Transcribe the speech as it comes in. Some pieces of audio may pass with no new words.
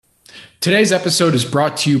Today's episode is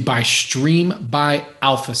brought to you by Stream by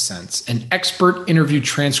AlphaSense, an expert interview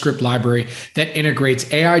transcript library that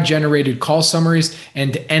integrates AI-generated call summaries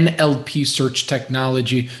and NLP search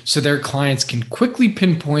technology so their clients can quickly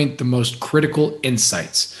pinpoint the most critical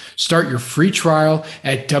insights. Start your free trial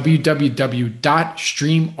at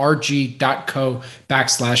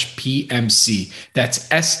www.streamrg.co/PMC. That's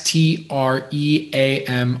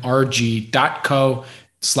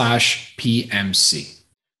STREAMRG.co/PMC.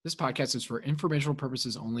 This podcast is for informational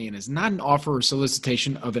purposes only and is not an offer or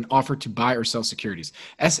solicitation of an offer to buy or sell securities.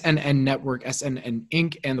 SNN Network, SNN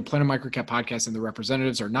Inc., and the Planet Microcap Podcast and the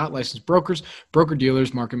representatives are not licensed brokers,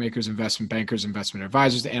 broker-dealers, market makers, investment bankers, investment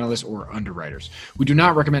advisors, analysts, or underwriters. We do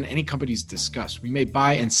not recommend any companies discussed. We may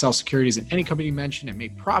buy and sell securities in any company mentioned and may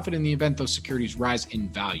profit in the event those securities rise in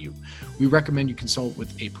value. We recommend you consult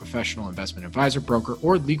with a professional investment advisor, broker,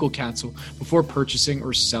 or legal counsel before purchasing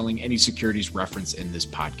or selling any securities referenced in this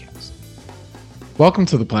podcast. Welcome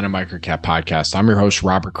to the Planet Microcap Podcast. I'm your host,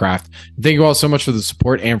 Robert Kraft. Thank you all so much for the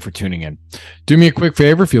support and for tuning in. Do me a quick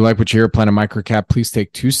favor. If you like what you hear at Planet Microcap, please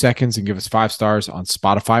take 2 seconds and give us 5 stars on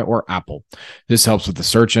Spotify or Apple. This helps with the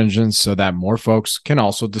search engines so that more folks can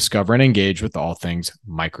also discover and engage with all things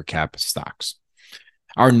microcap stocks.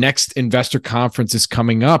 Our next investor conference is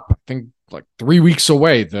coming up, I think like 3 weeks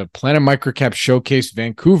away, the Planet Microcap Showcase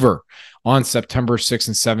Vancouver on September 6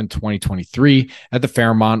 and 7, 2023 at the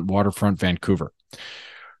Fairmont Waterfront, Vancouver.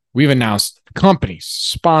 We've announced companies,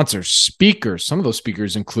 sponsors, speakers. Some of those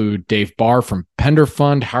speakers include Dave Barr from Pender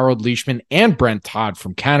Fund, Harold Leishman, and Brent Todd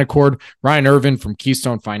from Canaccord, Ryan Irvin from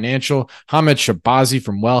Keystone Financial, Hamed Shabazi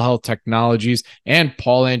from Well Health Technologies, and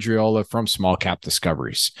Paul Andriola from Small Cap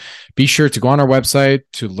Discoveries. Be sure to go on our website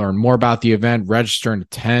to learn more about the event, register and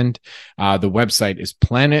attend. The website is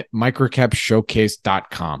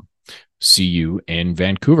planetmicrocapshowcase.com. See you in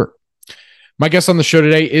Vancouver. My guest on the show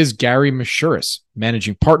today is Gary Mishuris,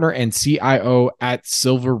 Managing Partner and CIO at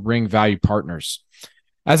Silver Ring Value Partners.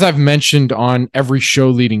 As I've mentioned on every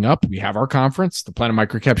show leading up, we have our conference, the Planet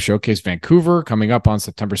Microcap Showcase Vancouver, coming up on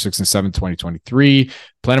September 6 and 7, 2023,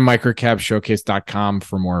 planetmicrocapshowcase.com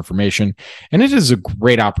for more information. And it is a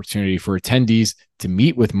great opportunity for attendees to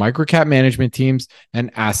meet with microcap management teams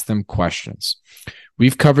and ask them questions.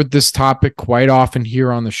 We've covered this topic quite often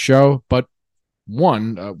here on the show, but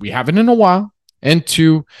one, we haven't in a while, and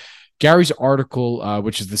two, Gary's article,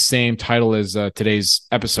 which is the same title as today's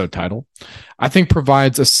episode title, I think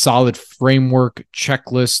provides a solid framework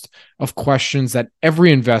checklist of questions that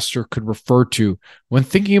every investor could refer to when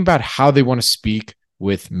thinking about how they want to speak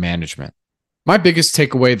with management. My biggest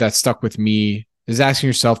takeaway that stuck with me is asking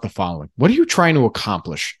yourself the following: what are you trying to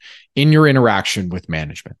accomplish in your interaction with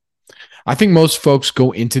management? I think most folks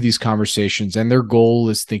go into these conversations and their goal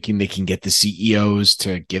is thinking they can get the CEOs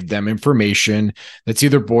to give them information that's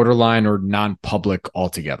either borderline or non-public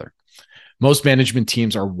altogether. Most management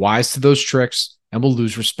teams are wise to those tricks and will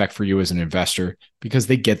lose respect for you as an investor because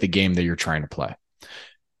they get the game that you're trying to play.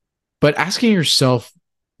 But asking yourself,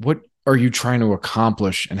 what are you trying to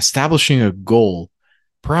accomplish, and establishing a goal,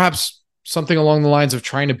 perhaps something along the lines of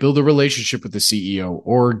trying to build a relationship with the CEO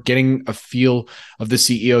or getting a feel of the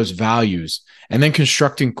CEO's values, and then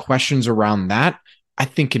constructing questions around that, I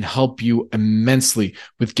think can help you immensely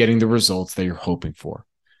with getting the results that you're hoping for.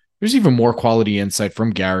 There's even more quality insight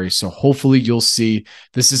from Gary, so hopefully you'll see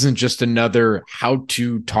this isn't just another how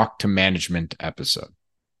to talk to management episode.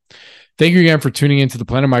 Thank you again for tuning into the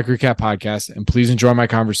Planet Microcap Podcast, and please enjoy my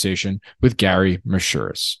conversation with Gary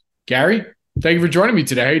Mishuris. Gary, thank you for joining me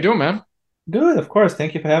today. How you doing, man? Good, of course.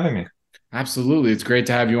 Thank you for having me. Absolutely. It's great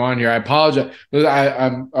to have you on here. I apologize.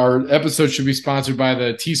 Our episode should be sponsored by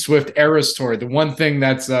the T-Swift Eras Tour, the one thing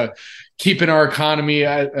that's keeping our economy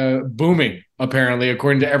booming, apparently,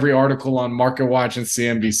 according to every article on MarketWatch and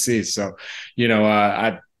CNBC. So,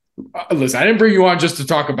 listen, I didn't bring you on just to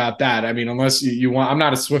talk about that. I mean, unless you want, I'm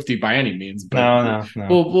not a Swiftie by any means, but No.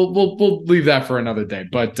 We'll leave that for another day.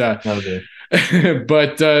 But,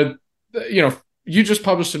 you just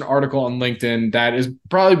published an article on LinkedIn that is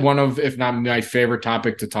probably one of, if not my favorite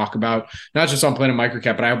topic to talk about, not just on Planet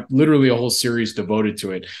Microcap, but I have literally a whole series devoted to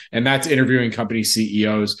it. And that's interviewing company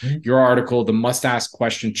CEOs. Mm-hmm. Your article, the must-ask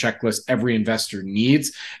question checklist every investor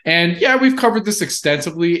needs. And yeah, we've covered this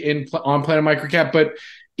extensively on Planet Microcap, but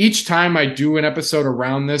each time I do an episode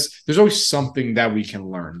around this, there's always something that we can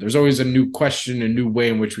learn. There's always a new question, a new way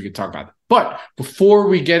in which we can talk about it. But before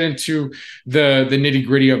we get into the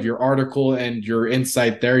nitty-gritty of your article and your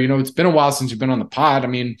insight there, it's been a while since you've been on the pod. I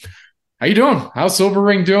mean, how you doing? How's Silver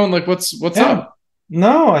Ring doing? Like, what's up?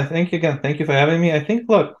 No, I think, again, thank you for having me. I think,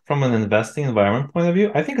 look, from an investing environment point of view,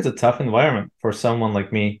 I think it's a tough environment for someone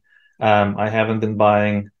like me. I haven't been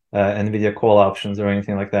buying NVIDIA call options or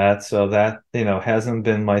anything like that. So that, hasn't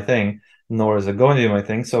been my thing, nor is it going to be my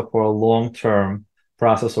thing. So for a long-term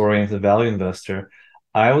process-oriented value investor,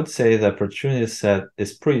 I would say the opportunity set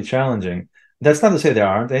is pretty challenging. That's not to say there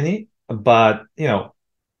aren't any, but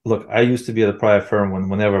look, I used to be at a private firm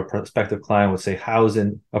whenever a prospective client would say, "How's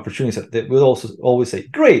an opportunity set?" They would also always say,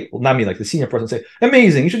 "Great." Well, not me, like the senior person would say,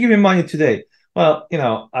 "Amazing. You should give me money today." Well,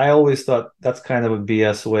 I always thought that's kind of a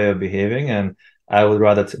BS way of behaving, and I would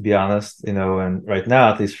rather be honest, and right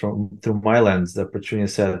now, at least through my lens, the opportunity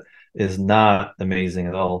set is not amazing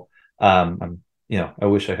at all. I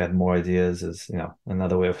wish I had more ideas, is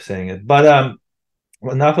another way of saying it. But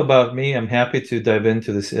enough about me. I'm happy to dive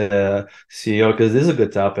into this CEO because this is a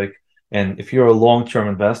good topic. And if you're a long-term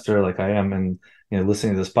investor like I am, and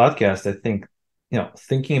listening to this podcast, I think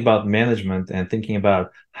thinking about management and thinking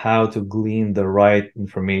about how to glean the right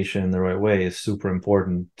information in the right way is super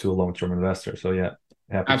important to a long-term investor. So yeah,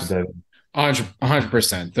 happy to dive in.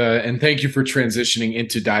 100%. And thank you for transitioning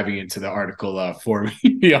into diving into the article for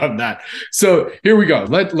me on that. So here we go.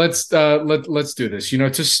 Let's do this.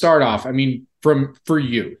 To start off, I mean, for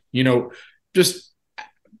you, just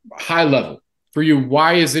high level for you,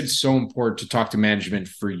 why is it so important to talk to management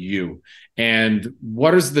for you? And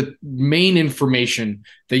what is the main information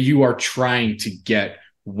that you are trying to get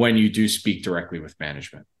when you do speak directly with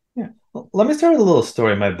management? Yeah. Well, let me start with a little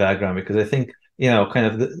story in my background because I think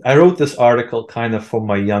I wrote this article kind of for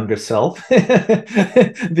my younger self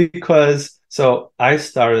because so I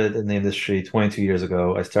started in the industry 22 years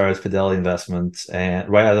ago. I started Fidelity Investments and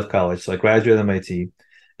right out of college. So I graduated MIT,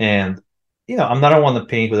 and I'm not one to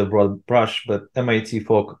paint with a broad brush, but MIT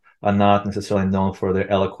folk are not necessarily known for their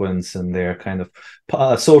eloquence and their kind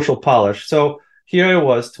of social polish. So here I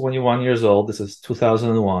was, 21 years old. This is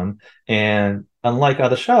 2001, and unlike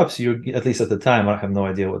other shops, you at least at the time, I have no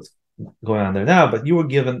idea what's going on there now, but you were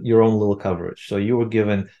given your own little coverage. So you were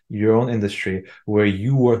given your own industry where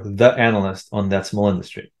you were the analyst on that small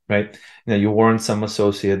industry, right? You weren't some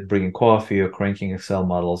associate bringing coffee or cranking Excel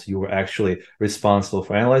models. You were actually responsible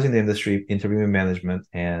for analyzing the industry, interviewing management,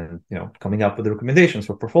 and coming up with the recommendations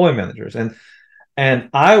for portfolio managers. And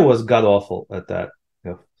I was god awful at that,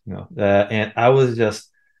 and I was just,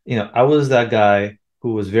 I was that guy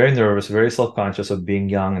who was very nervous, very self-conscious of being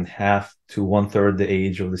young and half to one-third the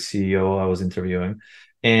age of the CEO I was interviewing.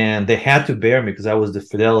 And they had to bear me because I was the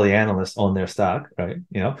Fidelity analyst on their stock, right?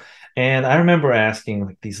 And I remember asking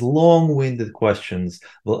like these long-winded questions,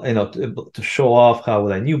 well, to show off how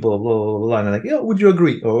I knew, blah, blah, blah, blah. And they're like, would you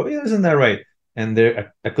agree? Or, isn't that right? And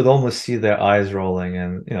I could almost see their eyes rolling,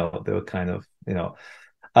 and, they were kind of,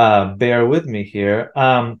 bear with me here.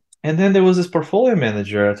 And then there was this portfolio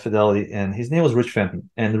manager at Fidelity, and his name was Rich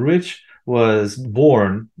Fenton. And Rich was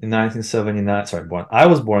born in 1979. Sorry, I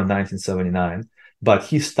was born in 1979, but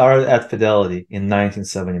he started at Fidelity in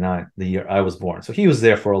 1979, the year I was born. So he was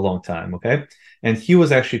there for a long time, okay? And he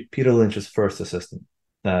was actually Peter Lynch's first assistant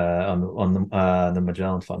on the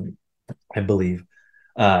Magellan Fund, I believe.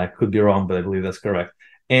 I could be wrong, but I believe that's correct.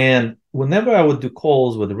 And whenever I would do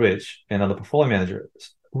calls with Rich and other portfolio managers,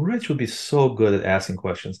 Rich would be so good at asking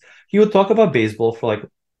questions. He would talk about baseball for like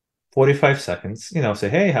 45 seconds, say,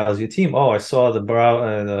 "Hey, how's your team? Oh, I saw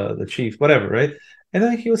the Chiefs, whatever," right? And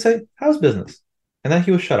then he would say, "How's business?" And then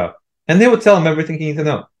he would shut up. And they would tell him everything he needed to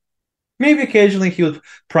know. Maybe occasionally he would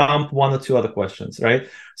prompt one or two other questions, right?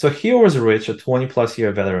 So here was Rich, a 20 plus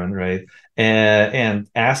year veteran, right? And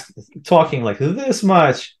talking like this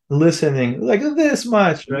much, listening like this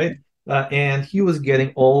much, right? And he was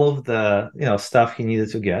getting all of the stuff he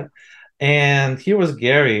needed to get. And here was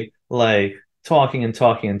Gary like talking and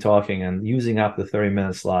talking and talking and using up the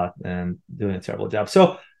 30-minute slot and doing a terrible job.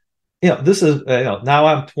 So this is now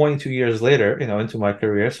I'm 22 years later, into my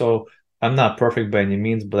career. So I'm not perfect by any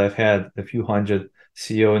means, but I've had a few hundred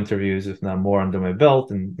CEO interviews, if not more, under my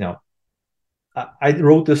belt. And I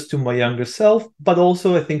wrote this to my younger self, but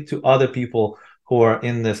also I think to other people who are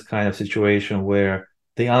in this kind of situation where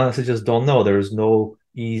they honestly just don't know. There is no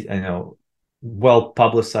easy, well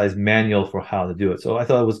publicized manual for how to do it. So I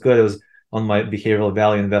thought it was good. It was on my Behavioral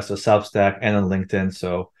Value Investor Substack and on LinkedIn.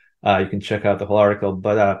 So you can check out the whole article.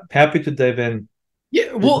 But happy to dive in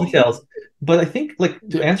the details. But I think, like,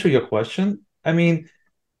 to answer your question, I mean,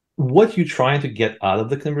 what you're trying to get out of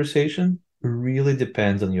the conversation really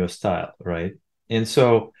depends on your style, right? And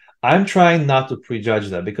so I'm trying not to prejudge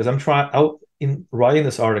that because in writing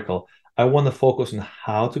this article, I want to focus on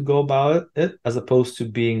how to go about it as opposed to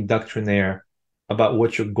being doctrinaire about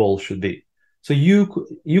what your goal should be. So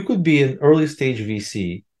you could be an early stage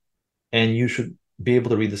VC and you should be able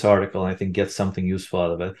to read this article and I think get something useful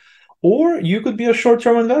out of it. Or you could be a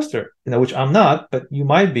short-term investor, which I'm not, but you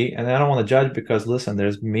might be. And I don't want to judge because listen,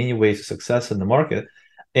 there's many ways to success in the market,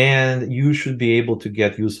 and you should be able to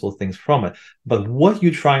get useful things from it. But what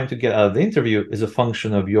you're trying to get out of the interview is a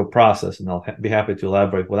function of your process, and I'll be happy to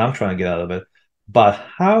elaborate what I'm trying to get out of it. But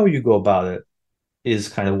how you go about it is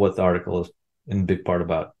kind of what the article is in big part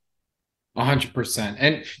about. 100%.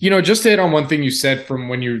 And, just to hit on one thing you said from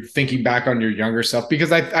when you're thinking back on your younger self,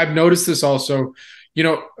 because I've noticed this also,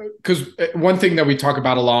 because one thing that we talk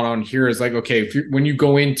about a lot on here is like, okay, when you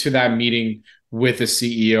go into that meeting with a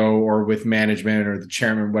CEO or with management or the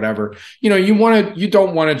chairman, whatever, you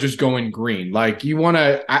don't want to just go in green. Like you want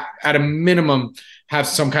to, at a minimum, have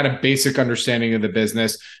some kind of basic understanding of the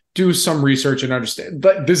business, do some research and understand.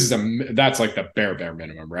 But that's like the bare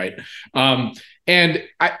minimum, right? And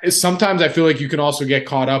sometimes I feel like you can also get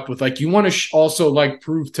caught up with like, you want to also like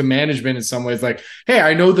prove to management in some ways, like, hey,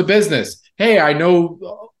 I know the business. Hey, I know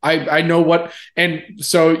what, and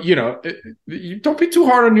so, you don't be too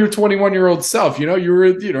hard on your 21-year-old self. You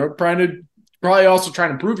were, probably also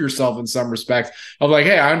trying to prove yourself in some respects of like,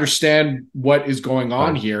 hey, I understand what is going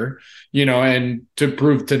on here, and to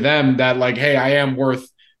prove to them that like, hey, I am worth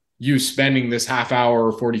you spending this half hour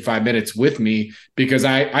or 45 minutes with me because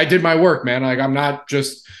I did my work, man. Like I'm not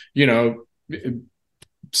just,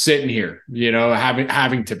 sitting here,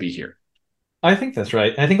 having to be here. I think that's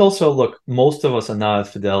right. I think also, look, most of us are not at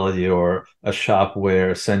Fidelity or a shop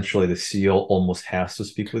where essentially the CEO almost has to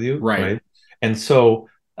speak with you, right? And so,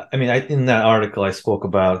 I mean, in that article, I spoke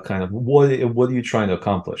about kind of what are you trying to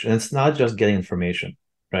accomplish, and it's not just getting information,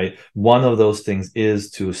 right? One of those things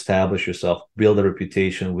is to establish yourself, build a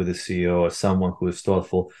reputation with the CEO as someone who is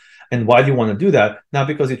thoughtful. And why do you want to do that? Not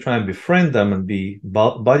because you're trying to befriend them and be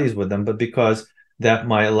buddies with them, but because that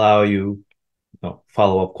might allow you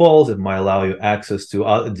follow-up calls. It might allow you access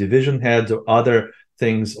to division heads or other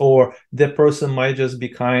things, or that person might just be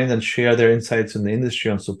kind and share their insights in the industry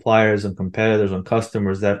on suppliers and competitors and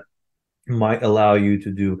customers that might allow you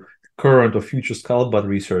to do current or future scuttlebutt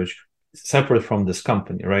research separate from this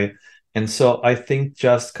company, right? And so I think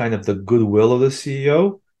just kind of the goodwill of the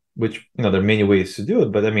CEO, which, there are many ways to do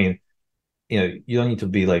it, but I mean, you don't need to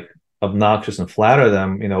be like obnoxious and flatter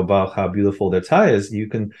them, about how beautiful their tie is. You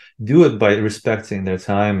can do it by respecting their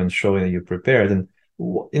time and showing that you're prepared. And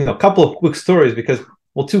a couple of quick stories because,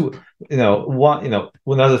 well, two, one,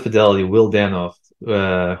 when I was at Fidelity, Will Danoff,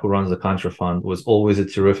 who runs the Contra Fund, was always a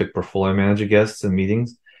terrific portfolio manager guests and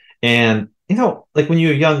meetings. And like when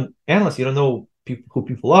you're a young analyst, you don't know who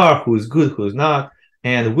people are, who's good, who's not.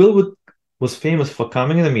 And Will was famous for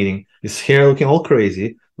coming in a meeting, his hair looking all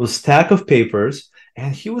crazy, with a stack of papers.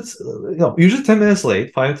 And he would, usually 10 minutes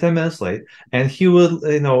late, 5-10 minutes late, and he would,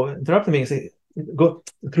 interrupt me and say, go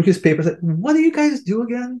through his papers, like, what do you guys do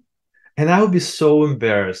again? And I would be so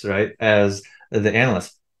embarrassed, right, as the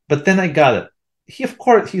analyst. But then I got it. He, of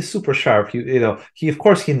course, he's super sharp. He, of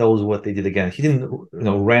course, he knows what they did again. He didn't,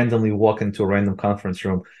 randomly walk into a random conference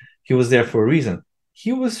room. He was there for a reason.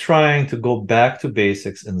 He was trying to go back to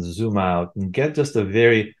basics and zoom out and get just a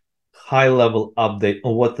very high level update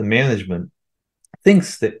on what the management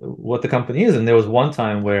thinks that what the company is. And there was one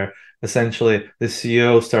time where essentially the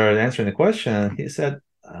CEO started answering the question and he said,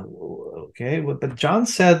 okay, but John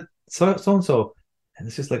said so and so. And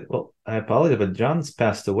it's just like, well, I apologize, but John's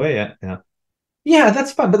passed away. Yeah,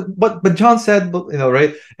 that's fine. But John said,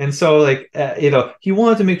 right? And so like, he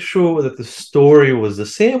wanted to make sure that the story was the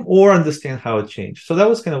same or understand how it changed. So that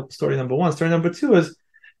was kind of story number one. Story number two is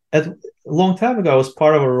a long time ago, I was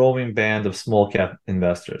part of a roaming band of small cap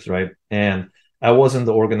investors, right? And I wasn't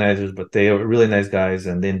the organizers, but they were really nice guys,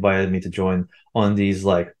 and they invited me to join on these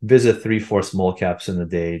like visit 3-4 small caps in a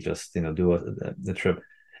day, just do the trip.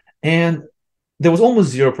 And there was almost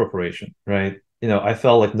zero preparation, right? I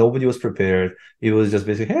felt like nobody was prepared. It was just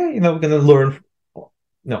basically, hey, we're gonna learn,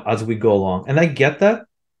 as we go along. And I get that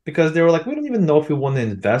because they were like, we don't even know if we want to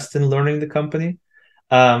invest in learning the company.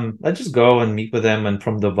 Let's just go and meet with them, and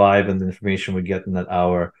from the vibe and the information we get in that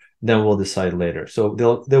hour, then we'll decide later. So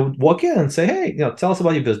they'll walk in and say, hey, tell us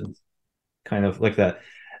about your business, kind of like that.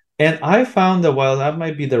 And I found that while that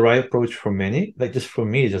might be the right approach for many, like just for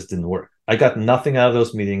me, it just didn't work. I got nothing out of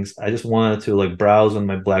those meetings. I just wanted to like browse on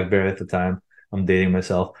my BlackBerry at the time. I'm dating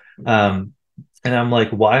myself. And I'm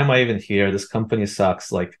like, why am I even here? This company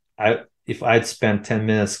sucks. Like if I'd spent 10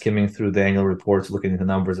 minutes skimming through the annual reports, looking at the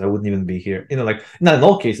numbers, I wouldn't even be here. Like not in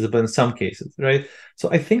all cases, but in some cases, right?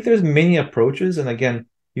 So I think there's many approaches. And again,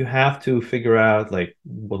 you have to figure out like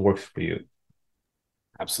what works for you.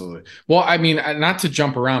 Absolutely. Well, I mean, not to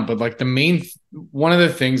jump around, but like one of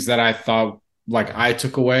the things that I thought like I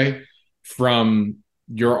took away from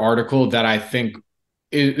your article that I think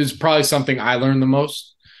is probably something I learned the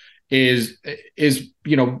most is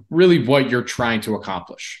really what you're trying to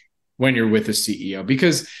accomplish when you're with a CEO,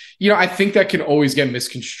 because I think that can always get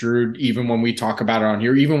misconstrued even when we talk about it on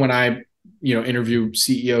here, even when I interview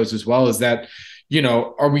CEOs as well, is that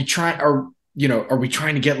are we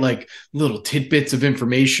trying to get like little tidbits of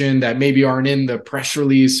information that maybe aren't in the press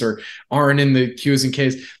release or aren't in the Q's and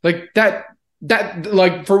K's, like that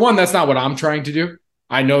like, for one, that's not what I'm trying to do.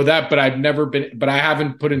 I know that, but I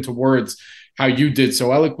haven't put into words how you did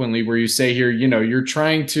so eloquently, where you say here, you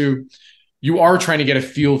are trying to get a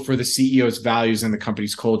feel for the CEO's values and the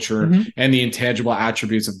company's culture, mm-hmm. and the intangible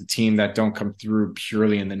attributes of the team that don't come through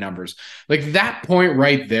purely in the numbers. Like, that point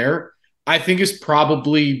right there, I think, is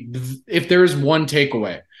probably, if there is one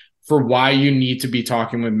takeaway for why you need to be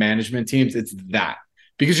talking with management teams, it's that.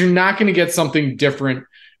 Because you're not going to get something different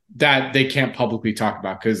that they can't publicly talk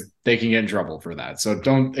about, because they can get in trouble for that. So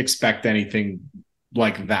don't expect anything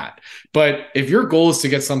like that. But if your goal is to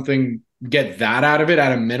get that out of it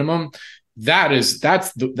at a minimum,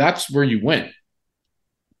 that's where you win.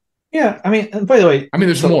 Yeah, I mean, and by the way,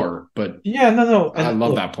 there's more, but yeah, no, I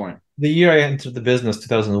love that point. The year I entered the business,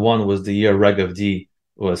 2001, was the year Reg of D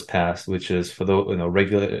was passed, which is for the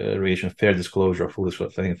regulation of fair disclosure,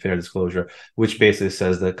 fair disclosure, which basically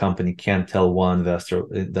says that a company can't tell one investor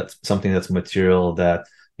that's something that's material that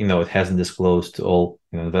it hasn't disclosed to all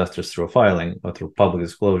investors through a filing or through public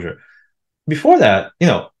disclosure. Before that,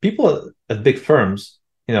 people at big firms,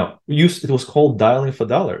 it was called dialing for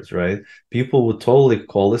dollars, right? People would totally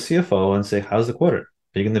call the CFO and say, "How's the quarter?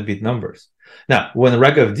 Are you going to beat numbers?" Now, when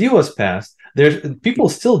Reg of D was passed, there's people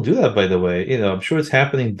still do that, by the way. I'm sure it's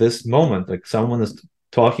happening this moment. Like, someone is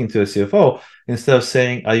talking to a CFO, instead of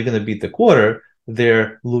saying, "Are you going to beat the quarter?"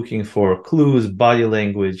 they're looking for clues, body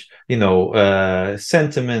language,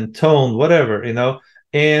 sentiment, tone, whatever,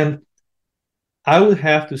 And I would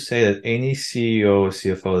have to say that any CEO or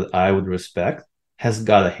CFO that I would respect has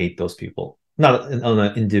got to hate those people. Not on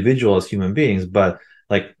an individual as human beings, but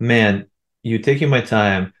like, man, you taking my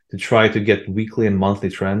time to try to get weekly and monthly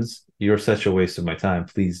trends, you're such a waste of my time.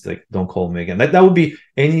 Please, like, don't call me again. That would be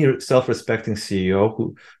any self-respecting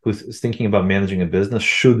CEO who's thinking about managing a business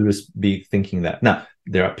should be thinking that. Now,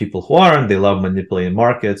 there are people who aren't. They love manipulating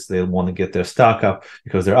markets. They want to get their stock up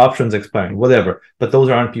because their options expiring, whatever. But those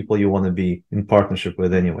aren't people you want to be in partnership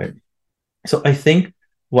with anyway. So I think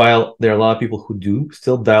while there are a lot of people who do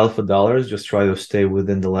still dial for dollars, just try to stay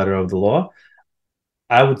within the letter of the law,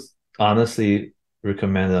 I would honestly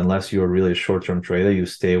recommend, unless you're really a short-term trader, you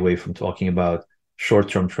stay away from talking about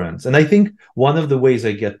short-term trends. And I think one of the ways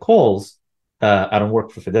I get calls, I don't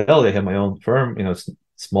work for Fidelity, I have my own firm, it's a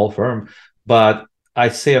small firm, but I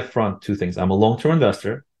say up front two things. I'm a long-term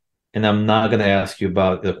investor, and I'm not going to ask you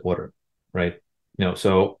about the quarter, right?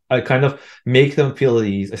 So I kind of make them feel at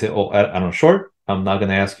ease. I say, I'm short, I'm not going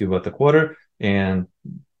to ask you about the quarter, and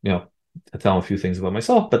I tell them a few things about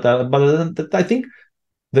myself. But I think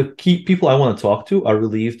the key people I want to talk to are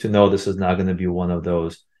relieved to know this is not going to be one of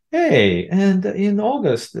those, "Hey, and in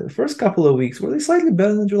August, the first couple of weeks, were they slightly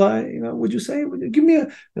better than July? Would you say? Would you give me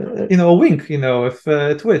a wink? If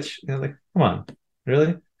Twitch, like, come on,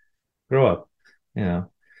 really, grow up, So,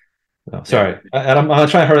 sorry, I'm not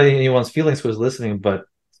trying to hurt anyone's feelings who's listening, but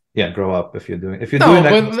yeah, grow up if you're doing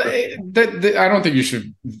that. I don't think you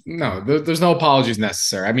should. No, there's no apologies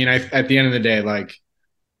necessary. At the end of the day, like,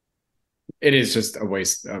 it is just a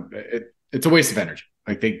waste. It's a waste of energy.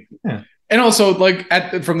 And also, like,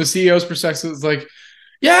 from the CEO's perspective, it's like,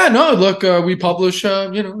 yeah, no, look, we publish,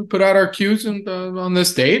 we put out our Qs and on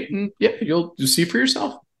this date, and yeah, you'll see for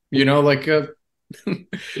yourself. Like how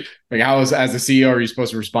as a CEO are you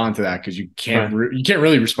supposed to respond to that? Because you can't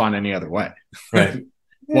really respond any other way. Right.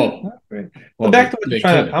 Well, back to what you're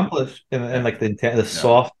trying to accomplish, and like the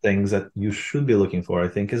soft things that you should be looking for, I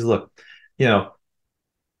think, is, look,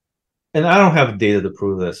 and I don't have data to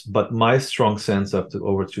prove this, but my strong sense after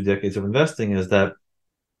over 2 decades of investing is that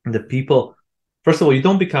the people, first of all, you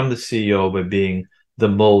don't become the CEO by being the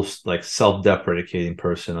most like self-deprecating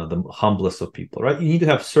person or the humblest of people, right? You need to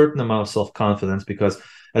have a certain amount of self-confidence, because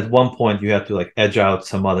at one point you have to like edge out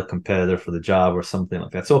some other competitor for the job or something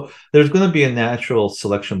like that. So there's going to be a natural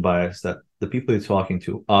selection bias that the people you're talking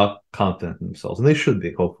to are confident in themselves, and they should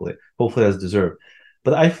be, hopefully as deserved.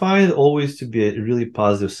 But I find it always to be a really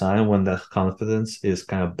positive sign when that confidence is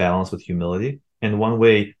kind of balanced with humility. And one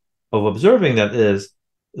way of observing that is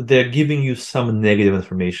they're giving you some negative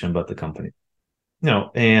information about the company.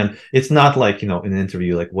 And it's not like, in an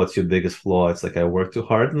interview, like, what's your biggest flaw? It's like, I work too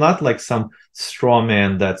hard. Not like some straw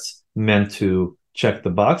man that's meant to check the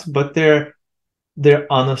box, but they're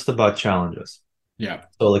honest about challenges. Yeah.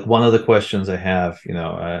 So like one of the questions I have, and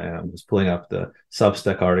I'm just pulling up the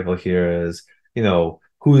Substack article here is,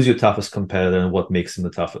 who is your toughest competitor and what makes them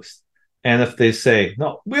the toughest? And if they say,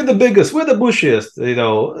 no, we're the biggest, we're the bushiest,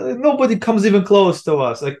 nobody comes even close to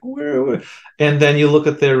us. Like we're, and then you look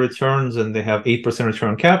at their returns and they have 8% return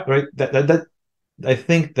on cap, right? That I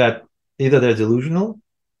think that either they're delusional,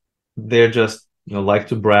 they're just like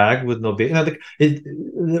to brag with no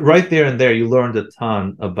right there and there you learned a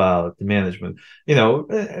ton about the management,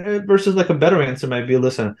 versus like a better answer might be,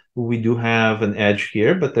 listen, we do have an edge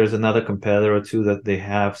here, but there's another competitor or two that they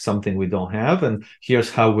have something we don't have, and here's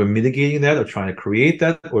how we're mitigating that or trying to create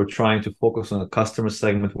that or trying to focus on a customer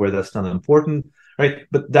segment where that's not important, right?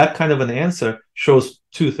 But that kind of an answer shows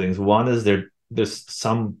two things. One is there's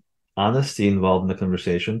some honesty involved in the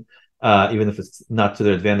conversation, even if it's not to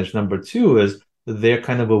their advantage. Number two is they're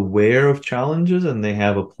kind of aware of challenges and they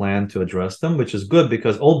have a plan to address them, which is good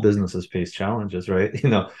because all businesses face challenges, right?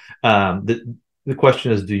 The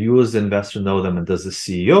question is, do you as the investor know them, and does the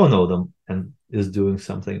CEO know them and is doing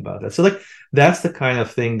something about that? So like that's the kind of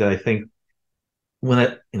thing that I think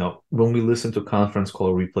when we listen to conference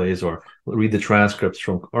call replays or read the transcripts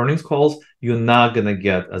from earnings calls, you're not going to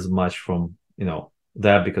get as much from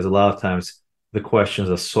that, because a lot of times the questions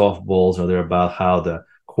are softballs, or they're about how the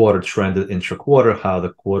quarter trended intra-quarter, how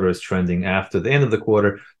the quarter is trending after the end of the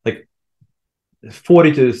quarter. Like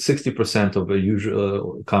 40 to 60% of a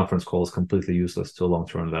usual conference call is completely useless to a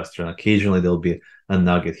long-term investor, and occasionally there'll be a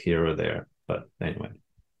nugget here or there. But anyway.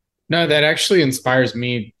 No, that actually inspires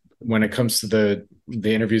me when it comes to the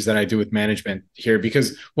interviews that I do with management here,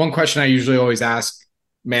 because one question I usually always ask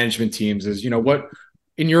management teams is, what,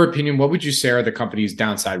 in your opinion, what would you say are the company's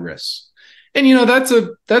downside risks? And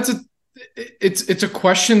it's a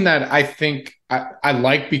question that I think I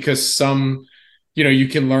like, because you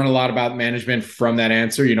can learn a lot about management from that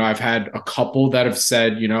answer. I've had a couple that have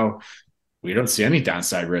said, we don't see any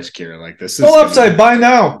downside risk here. Like this is all upside, buy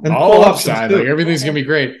now, and all upside. Like everything's gonna be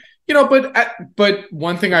great. But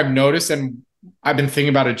one thing I've noticed, and I've been thinking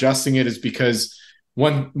about adjusting it, is because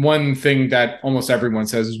one thing that almost everyone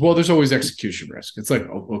says is, well, there's always execution risk. It's like,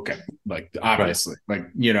 oh, okay, like obviously, right.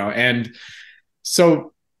 And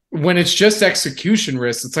so when it's just execution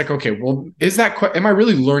risk, it's like, okay, well, am I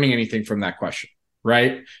really learning anything from that question?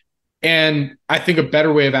 Right. And I think a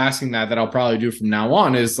better way of asking that I'll probably do from now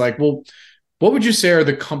on is like, well, what would you say are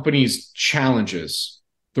the company's challenges,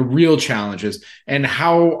 the real challenges, and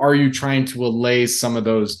how are you trying to allay some of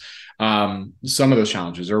those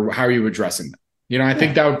challenges, or how are you addressing them? I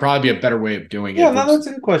think that would probably be a better way of doing it. Yeah, no, that's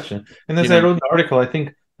a good question. And as I wrote in the article, I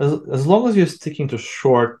think as long as you're sticking to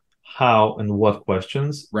short how and what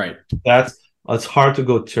questions, right, it's hard to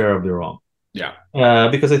go terribly wrong. Yeah.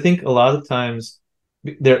 Because I think a lot of times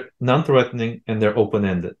they're non-threatening and they're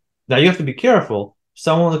open-ended. Now you have to be careful.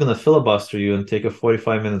 Someone's going to filibuster you and take a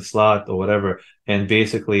 45-minute slot or whatever and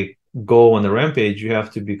basically go on the rampage. You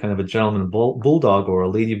have to be kind of a gentleman bulldog or a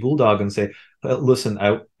lady bulldog and say, listen,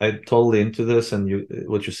 I'm totally into this, and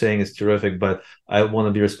what you're saying is terrific, but I want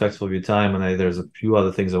to be respectful of your time, and there's a few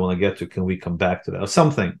other things I want to get to. Can we come back to that or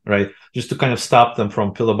something, right? Just to kind of stop them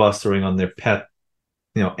from filibustering on their pet,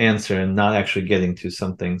 answer and not actually getting to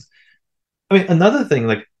some things. I mean, another thing,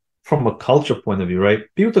 like from a culture point of view, right?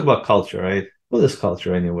 People talk about culture, right? What is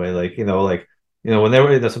culture anyway?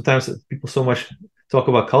 Whenever sometimes people so much talk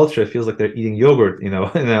about culture, it feels like they're eating yogurt.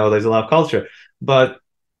 There's a lot of culture, but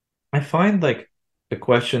I find like the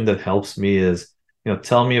question that helps me is,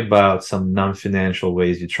 tell me about some non-financial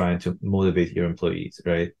ways you're trying to motivate your employees,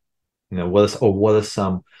 right? What are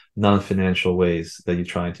some non-financial ways that you're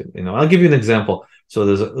trying to, I'll give you an example. So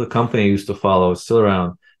there's a company I used to follow, it's still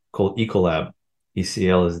around, called Ecolab.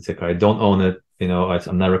 ECL is the ticker. I don't own it.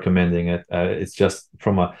 I'm not recommending it. It's just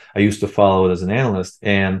I used to follow it as an analyst,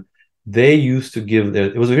 and they used to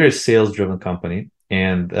it was a very sales-driven company,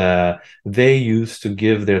 and they used to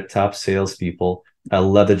give their top salespeople a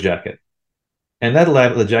leather jacket. And that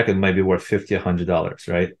leather jacket might be worth $50, $100,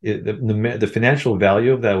 right? The financial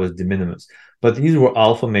value of that was de minimis. But these were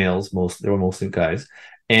alpha males, they were mostly guys,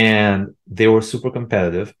 and they were super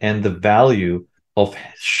competitive. And the value of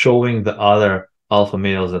showing the other alpha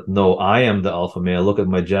males that, no, I am the alpha male, look at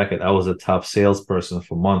my jacket, I was a top salesperson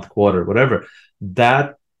for month, quarter, whatever,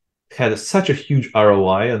 that had such a huge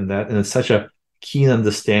ROI on that, and it's such a keen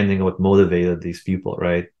understanding of what motivated these people,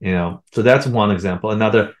 right? So that's one example.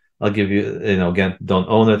 Another, I'll give you, again, don't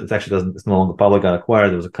own it. It actually it's no longer public, got acquired.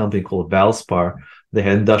 There was a company called Valspar. They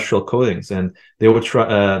had industrial coatings, and they were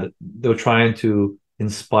trying to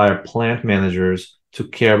inspire plant managers to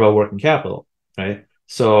care about working capital, right?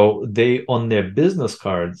 So they, on their business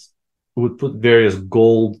cards, would put various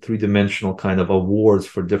gold three-dimensional kind of awards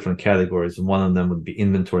for different categories, and one of them would be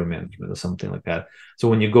inventory management or something like that. So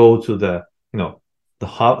when you go to the,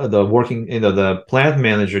 the working, the plant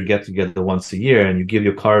manager get together once a year, and you give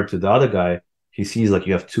your card to the other guy, he sees like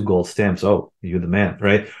you have two gold stamps. Oh, you're the man,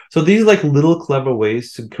 right? So these like little clever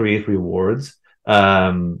ways to create rewards,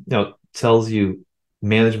 tells you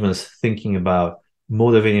management is thinking about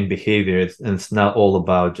motivating behavior, and it's not all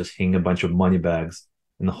about just hanging a bunch of money bags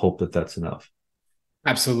and hope that that's enough.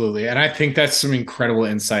 Absolutely. And I think that's some incredible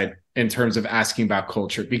insight in terms of asking about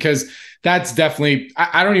culture, because that's definitely,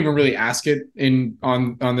 I don't even really ask it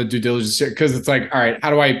on the due diligence, because it's like, all right,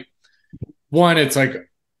 how do I, one, it's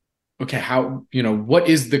like, okay, how, what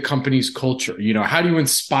is the company's culture? How do you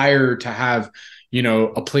inspire to have,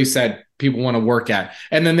 a place that people want to work at?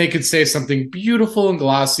 And then they could say something beautiful and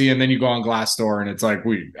glossy, and then you go on Glassdoor and it's like,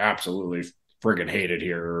 we absolutely friggin' hate it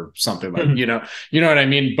here, or something like, you know what I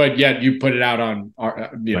mean? But yet you put it out on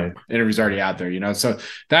our, Right. interviews already out there, so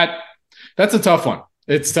that's a tough one.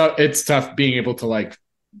 It's tough. It's tough being able to like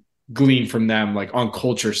glean from them, like on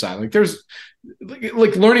culture side. Like there's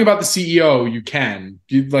like learning about the CEO, you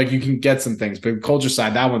can get some things, but culture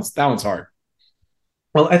side, that one's hard.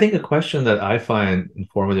 Well, I think a question that I find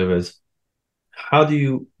informative is, how do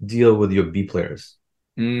you deal with your B players?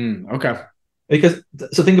 Okay. Because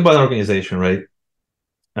so think about an organization, right?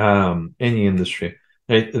 Any industry,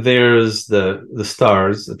 right? There's the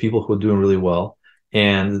stars, the people who are doing really well,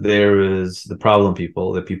 and there is the problem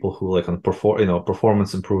people, the people who like on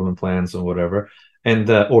performance improvement plans or whatever, and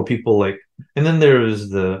or people like, and then there is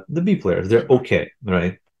the B players. They're okay,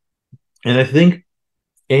 right? And I think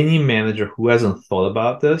any manager who hasn't thought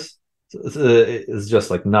about this is just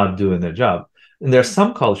like not doing their job. And there are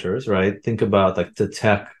some cultures, right? Think about like the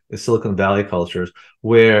tech, the Silicon Valley cultures,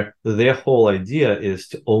 where their whole idea is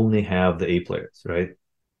to only have the A players, right?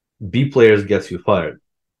 B players gets you fired,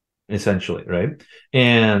 essentially, right?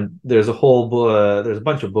 And there's a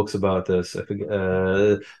bunch of books about this, I forget,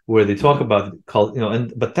 where they talk about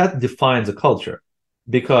but that defines a culture,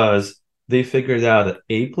 because they figured out that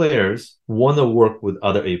A players want to work with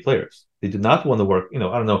other A players. They do not want to work, I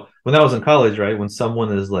don't know. When I was in college, right, when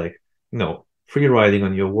someone is like, free riding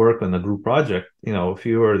on your work on a group project, if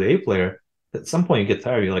you are the A player, at some point you get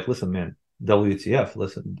tired. You're like, listen, man, WTF,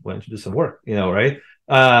 listen, why don't you do some work, right?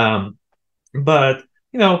 But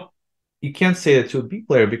you can't say it to a B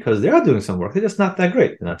player because they are doing some work. They're just not that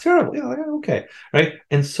great. They're not terrible. Yeah, okay, right?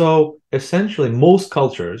 And so essentially, most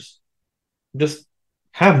cultures just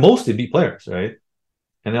have mostly B players, right?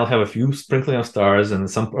 And they'll have a few sprinkling of stars and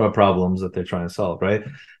some problems that they're trying to solve, right?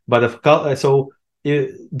 But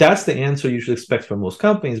that's the answer you should expect from most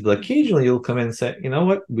companies. But occasionally, you'll come in and say, you know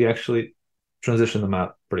what, we actually transition them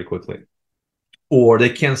out pretty quickly, or they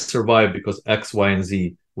can't survive because X, Y, and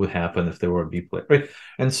Z would happen if they were a B player, right?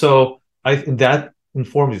 And so that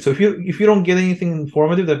informs you. So if you don't get anything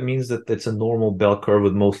informative, that means that it's a normal bell curve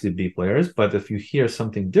with mostly B players. But if you hear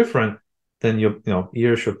something different, then your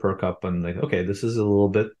ears should perk up and like, okay, this is a little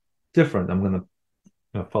bit different. I'm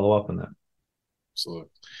gonna follow up on that. Absolutely.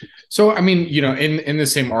 So, I mean, in the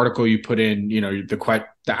same article you put in,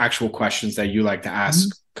 the actual questions that you like to ask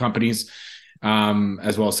companies,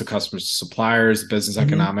 as well as the customers, suppliers, business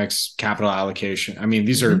economics, capital allocation. I mean,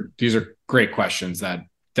 these are great questions that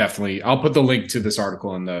definitely, I'll put the link to this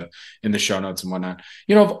article in the show notes and whatnot.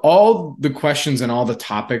 Of all the questions and all the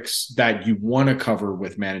topics that you want to cover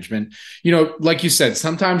with management, like you said,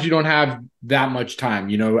 sometimes you don't have that much time,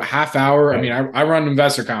 half hour. Right. I mean, I run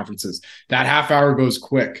investor conferences. That half hour goes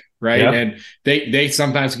quick, right? Yeah. And they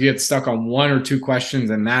sometimes get stuck on one or two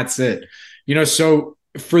questions and that's it. So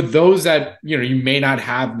for those that, you may not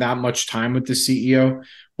have that much time with the CEO,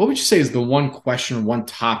 what would you say is the one question, one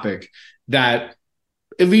topic that,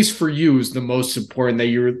 at least for you, is the most important that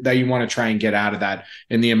you want to try and get out of that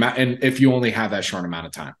in the amount, and if you only have that short amount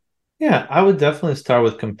of time? Yeah, I would definitely start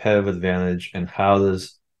with competitive advantage and how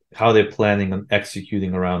they're planning on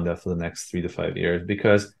executing around that for the next 3 to 5 years,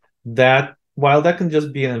 because that, while that can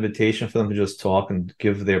just be an invitation for them to just talk and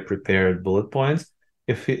give their prepared bullet points,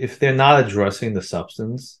 if they're not addressing the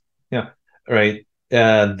substance, right,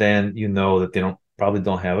 then that they probably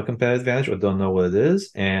don't have a competitive advantage or don't know what it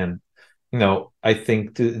is. And I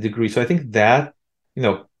think to a degree, so I think that,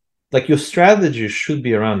 like your strategy should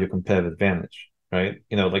be around your competitive advantage, right?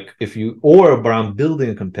 Like or around building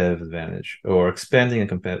a competitive advantage or expanding a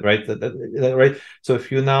competitive, right? Right. So if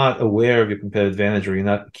you're not aware of your competitive advantage,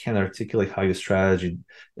 or can't articulate how your strategy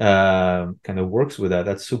kind of works with that,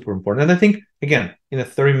 that's super important. And I think, again, in a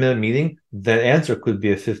 30-minute meeting, that answer could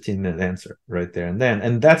be a 15-minute answer right there and then,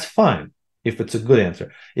 and that's fine. if it's a good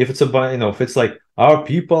answer. If it's if it's like our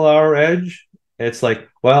people, our edge, it's like,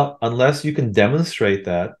 well, unless you can demonstrate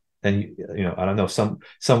that, and I don't know,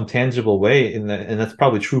 some tangible way and that's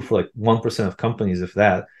probably true for like 1% of companies, if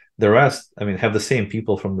that. The rest, I mean, have the same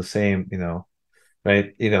people from the same,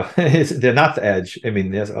 right? They're not the edge. I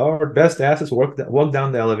mean, there's our best assets walk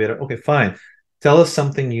down the elevator. Okay, fine. Tell us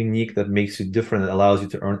something unique that makes you different, that allows you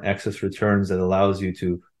to earn excess returns, that allows you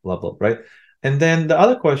to level, right? And then the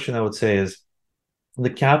other question I would say is the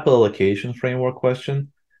capital allocation framework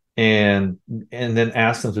question, and then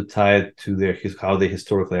ask them to tie it to how they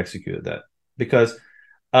historically executed that. Because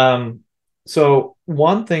so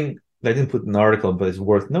one thing that I didn't put in the article, but is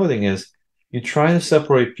worth noting, is you try to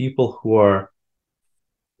separate people who are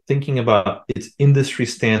thinking about its industry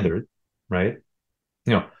standard, right?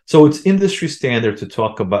 So it's industry standard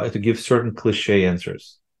to give certain cliche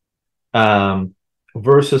answers,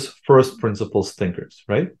 versus first principles thinkers,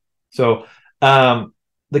 right? So,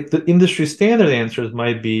 like the industry standard answers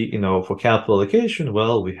might be, for capital allocation,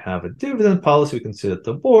 well, we have a dividend policy, we can sit at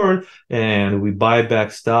the board, and we buy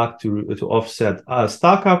back stock to offset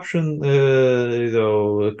stock option,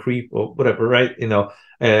 creep or whatever, right?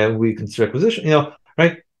 And we consider acquisition,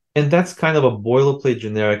 right? And that's kind of a boilerplate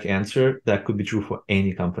generic answer that could be true for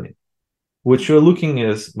any company. What you're looking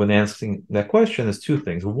is when answering that question is two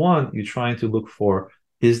things. One, you're trying to look for,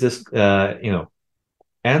 is this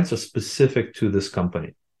answer specific to this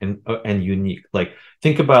company and unique. Like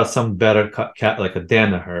think about some better cat like a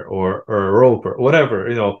Danaher or a Roper or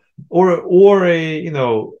whatever, or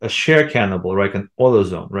a share cannibal, right? An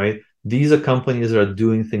AutoZone, right? These are companies that are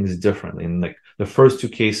doing things differently. And like the first two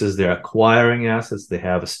cases, they're acquiring assets.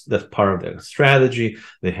 That's part of their strategy.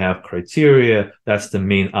 They have criteria. That's the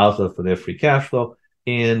main outlet for their free cash flow.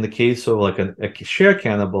 In the case of like a share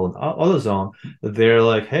cannibal and AutoZone, they're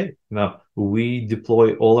like, hey, now we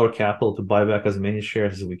deploy all our capital to buy back as many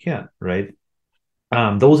shares as we can, right?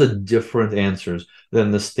 Those are different answers than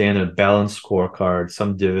the standard balanced scorecard,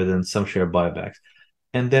 some dividends, some share buybacks.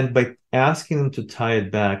 And then by asking them to tie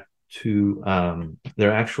it back to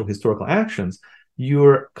their actual historical actions,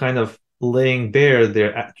 you're kind of laying bare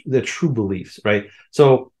their true beliefs, right?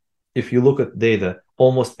 So if you look at data,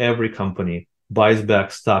 almost every company buys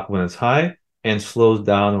back stock when it's high and slows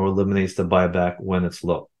down or eliminates the buyback when it's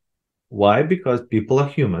low. Why? Because people are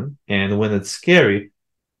human, and when it's scary,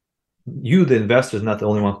 you, the investor, is not the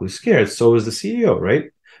only one who's scared. So is the CEO,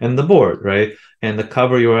 right? And the board, right? And the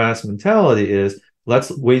cover your ass mentality is,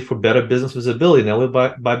 let's wait for better business visibility, and then we'll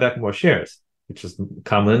buy back more shares, which is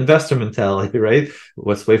common investor mentality, right?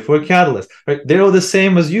 Let's wait for a catalyst, right? They're all the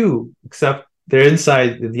same as you, except they're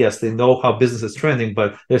inside. Yes, they know how business is trending,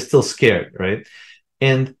 but they're still scared, right?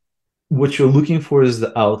 And what you're looking for is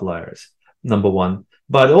the outliers, number one.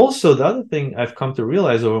 But also the other thing I've come to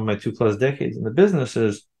realize over my 2+ decades in the business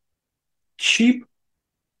is cheap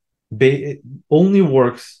only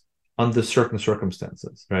works under certain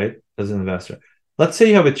circumstances, right? As an investor, let's say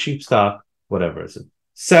you have a cheap stock, whatever it's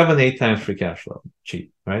 7-8 times free cash flow,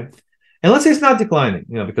 cheap, right? And let's say it's not declining,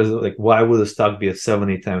 because like why would a stock be at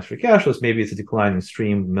 7-8 times free cash flows? Maybe it's a declining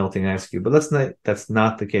stream, melting ice cube, but that's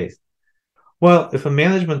not the case. Well, if a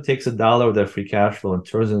management takes $1 of their free cash flow and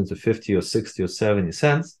turns it into 50 or 60 or 70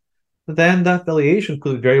 cents, then that valuation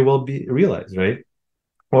could very well be realized, right?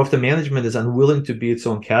 Or if the management is unwilling to be its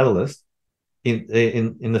own catalyst in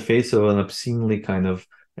the face of an obscenely kind of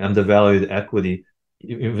undervalued equity,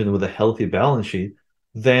 even with a healthy balance sheet,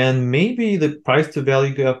 then maybe the price to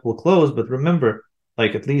value gap will close. But remember,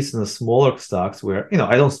 like at least in the smaller stocks where,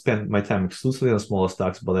 I don't spend my time exclusively on smaller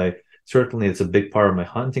stocks, but certainly it's a big part of my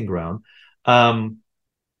hunting ground.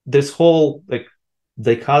 This whole like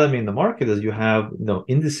dichotomy in the market is you have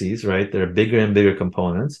indices, right? There are bigger and bigger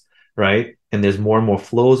components, right? And there's more and more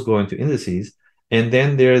flows going to indices. And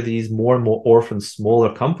then there are these more and more orphan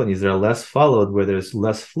smaller companies that are less followed, where there's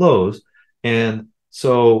less flows. And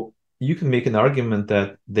so you can make an argument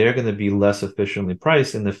that they're going to be less efficiently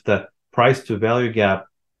priced. And if the price to value gap,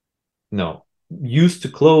 used to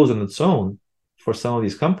close on its own for some of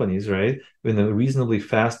these companies, right, in a reasonably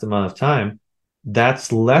fast amount of time,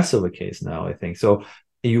 that's less of a case now, I think. So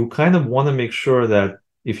you kind of want to make sure that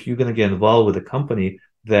if you're going to get involved with a company,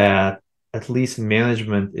 that at least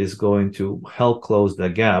management is going to help close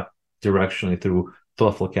that gap directionally through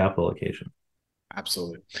thoughtful capital allocation.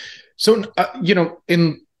 Absolutely. So,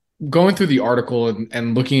 in going through the article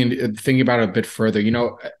and looking and thinking about it a bit further,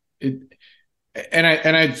 and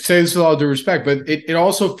I say this with all due respect, but it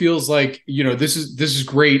also feels like, this is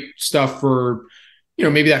great stuff for,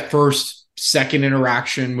 maybe that second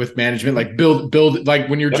interaction with management, like build, like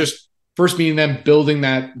when you're just first meeting them, building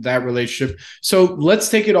that relationship. So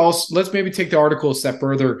let's maybe take the article a step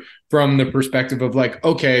further from the perspective of like,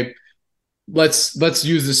 okay, let's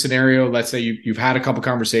use this scenario. Let's say you've had a couple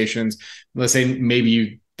conversations. Let's say maybe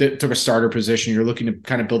you took a starter position. You're looking to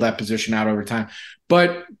kind of build that position out over time.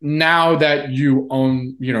 But now that you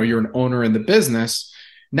own, you're an owner in the business,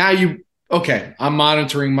 now okay, I'm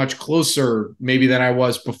monitoring much closer maybe than I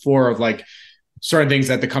was before of like certain things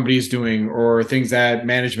that the company is doing or things that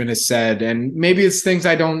management has said. And maybe it's things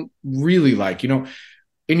I don't really like. In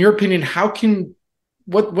your opinion,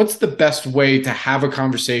 what's the best way to have a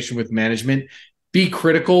conversation with management, be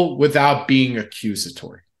critical without being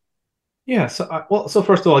accusatory? Yeah. So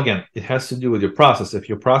first of all, again, it has to do with your process. If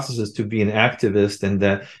your process is to be an activist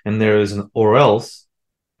and there is an or else,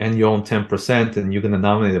 and you own 10% and you're going to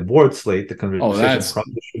nominate a board slate, the conversation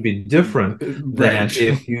probably should be different than right.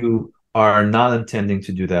 if you are not intending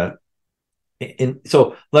to do that. And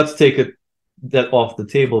so let's take that off the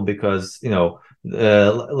table because,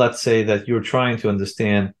 let's say that you're trying to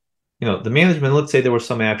understand, the management, let's say there were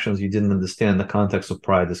some actions you didn't understand in the context of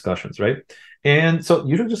prior discussions, right? And so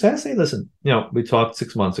you should just have to say, listen, we talked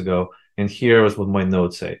 6 months ago and here is what my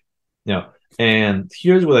notes say, and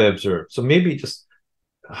here's what I observed. So maybe just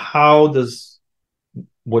how does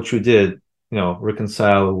what you did,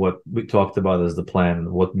 reconcile with what we talked about as the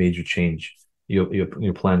plan? What made you change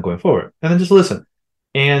your plan going forward? And then just listen.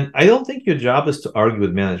 And I don't think your job is to argue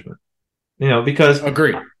with management, because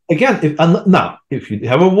Agree. again, if you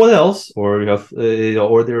have a what else, or you have,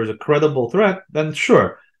 or there is a credible threat, then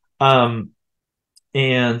sure. And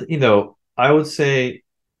I would say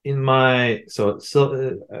in my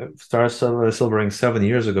started silvering 7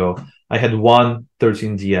 years ago, I had one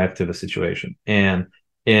 13D activist situation, and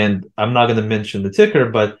I'm not going to mention the ticker,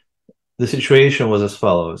 but the situation was as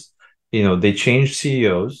follows. They changed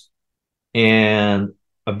CEOs, and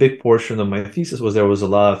a big portion of my thesis was there was a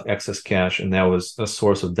lot of excess cash, and that was a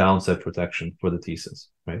source of downside protection for the thesis,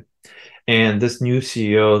 right? And this new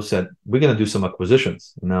CEO said, we're going to do some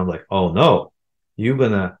acquisitions. And I'm like, oh no, you're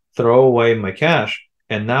going to throw away my cash.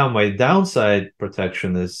 And now my downside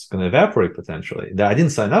protection is going to evaporate potentially. I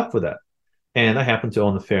didn't sign up for that. And I happen to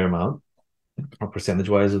own a fair amount, or percentage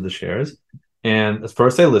wise, of the shares. And at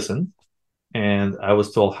first I listened, and I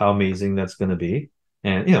was told how amazing that's going to be.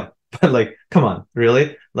 And, but like, come on,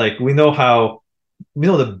 really? Like, we know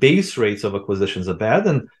the base rates of acquisitions are bad,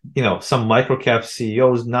 and some microcap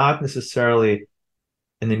CEO is not necessarily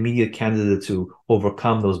an immediate candidate to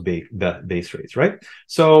overcome those base rates, right?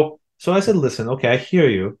 So I said, listen, okay, I hear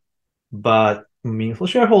you, but I'm a meaningful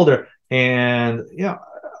shareholder, and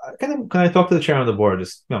can I talk to the chairman of the board?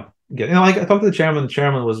 Just I talked to the chairman. The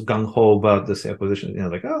chairman was gung ho about this acquisition.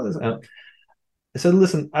 Like, oh, this. I said,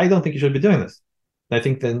 listen, I don't think you should be doing this. I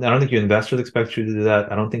don't think your investors expect you to do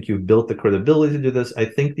that. I don't think you've built the credibility to do this. I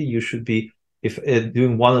think that you should be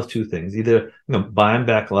doing one of two things: either buying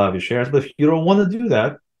back a lot of your shares. But if you don't want to do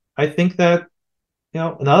that, I think that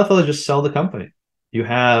another fellow just sell the company. You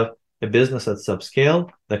have a business that's subscale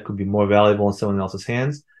that could be more valuable in someone else's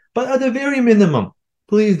hands. But at the very minimum,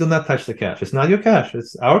 please do not touch the cash. It's not your cash;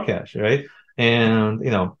 it's our cash, right? And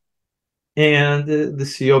and the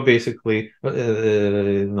CEO basically,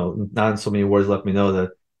 not in so many words, let me know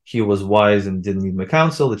that he was wise and didn't need my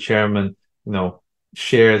counsel. The chairman,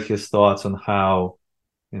 shared his thoughts on how,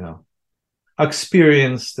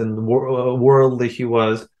 experienced and worldly he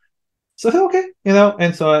was. So I said, okay,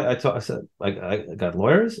 and so I said, I got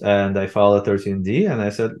lawyers and I filed a 13D, and I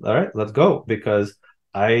said, all right, let's go, because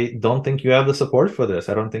I don't think you have the support for this.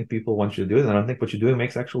 I don't think people want you to do it. And I don't think what you're doing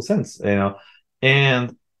makes actual sense,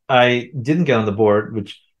 and I didn't get on the board,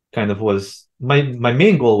 which kind of was my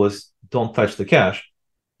main goal was don't touch the cash,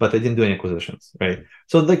 but I didn't do any acquisitions, right?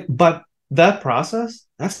 So but that process,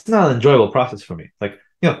 that's not an enjoyable process for me. Like,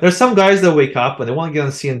 there's some guys that wake up and they want to get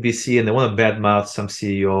on CNBC and they want to badmouth some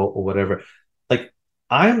CEO or whatever. Like,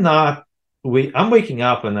 I'm not. I'm waking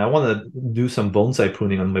up and I want to do some bonsai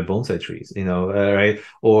pruning on my bonsai trees, right?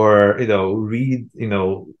 Or read,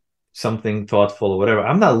 something thoughtful or whatever.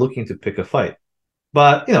 I'm not looking to pick a fight.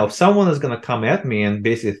 But if someone is going to come at me and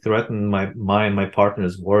basically threaten my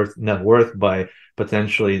partner's net worth by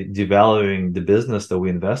potentially devaluing the business that we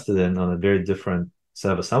invested in on a very different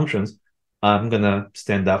set of assumptions, I'm going to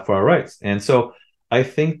stand up for our rights. And so I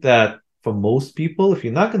think that for most people, if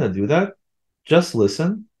you're not going to do that, just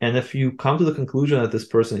listen. And if you come to the conclusion that this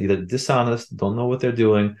person either dishonest, don't know what they're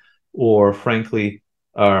doing, or frankly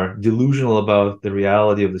are delusional about the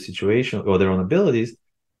reality of the situation or their own abilities,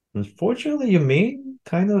 unfortunately, your main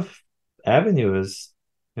kind of avenue is,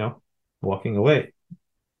 walking away.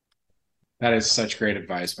 That is such great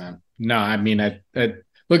advice, man. No, I mean,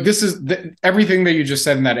 Look, this is everything that you just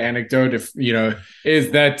said in that anecdote. If you know,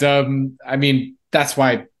 is that I mean, that's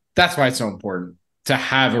why it's so important to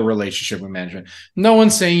have a relationship with management. No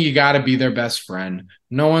one's saying you got to be their best friend.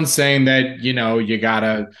 No one's saying that you got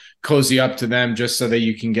to cozy up to them just so that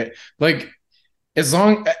you can get like as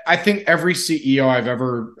long. I think every CEO I've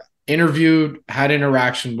ever interviewed, had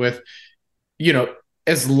interaction with, you know,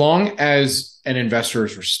 as long as an investor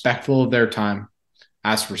is respectful of their time,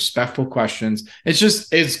 ask respectful questions.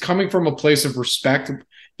 It's coming from a place of respect,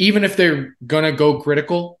 even if they're gonna go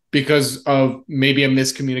critical because of maybe a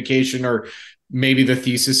miscommunication or maybe the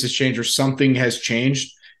thesis has changed or something has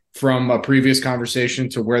changed from a previous conversation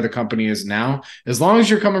to where the company is now. As long as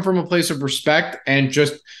you're coming from a place of respect and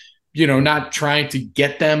just not trying to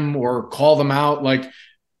get them or call them out, like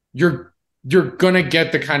you're gonna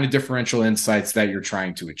get the kind of differential insights that you're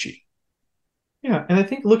trying to achieve. Yeah, and I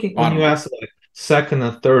think looking when you ask like second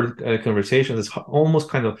and third conversations, it's almost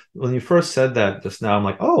kind of when you first said that just now, I'm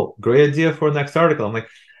like, oh, great idea for the next article. I'm like,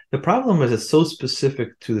 the problem is it's so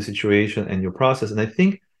specific to the situation and your process, and I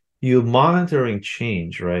think you monitoring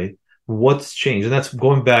change, right? What's changed, and that's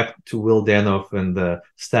going back to Will Danoff and the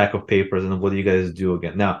stack of papers, and what do you guys do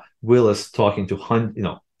again? Now, Will is talking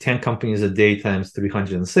to 10 companies a day times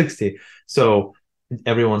 360, so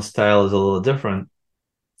everyone's style is a little different.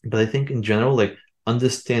 But I think in general, like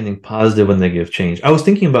understanding positive and negative change. I was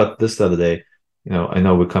thinking about this the other day. I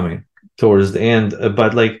know we're coming towards the end,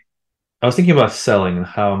 but like I was thinking about selling and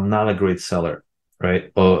how I'm not a great seller,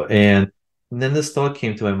 right? And then this thought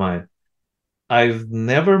came to my mind.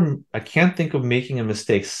 I can't think of making a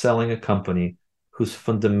mistake selling a company whose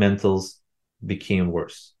fundamentals became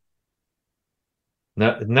worse.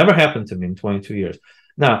 It never happened to me in 22 years.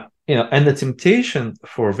 Now, and the temptation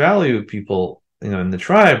for value people, in the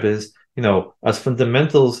tribe is, as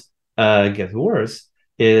fundamentals get worse,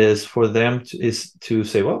 is for them to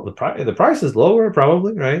say, well, the price is lower,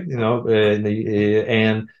 probably, right?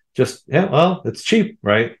 And just yeah, well, it's cheap,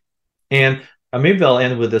 right? And maybe I'll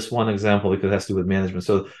end with this one example because it has to do with management.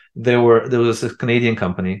 So there was a Canadian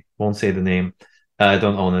company, won't say the name, I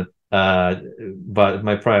don't own it, but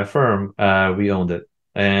my prior firm, we owned it,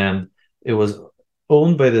 and it was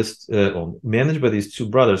owned by managed by these two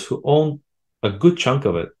brothers who owned a good chunk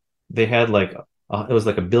of it. They had like it was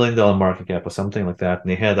like $1 billion market cap or something like that, and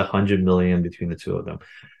they had 100 million between the two of them,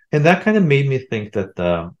 and that kind of made me think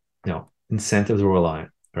that incentives were aligned,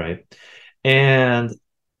 right? And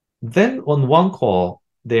then on one call,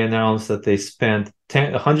 they announced that they spent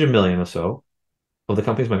 100 million or so of the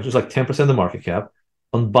company's money, which was like 10% of the market cap,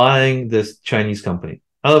 on buying this Chinese company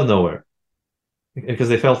out of nowhere because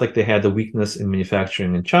they felt like they had a weakness in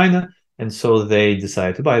manufacturing in China. And so they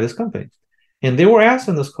decided to buy this company. And they were asked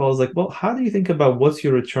on this call, like, well, how do you think about what's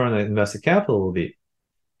your return on invested capital will be?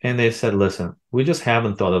 And they said, listen, we just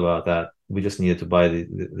haven't thought about that. We just needed to buy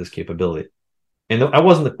this capability. And I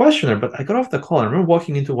wasn't the questioner, but I got off the call. I remember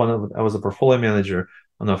walking into I was a portfolio manager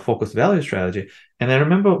on a focused value strategy. And I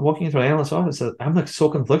remember walking into an analyst's office, I'm like so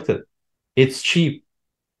conflicted. It's cheap.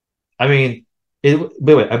 I mean, by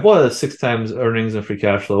the way, I bought it at 6 times earnings and free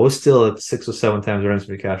cash flow. It was still at 6 or 7 times earnings and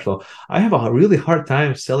free cash flow. I have a really hard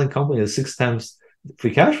time selling companies at 6 times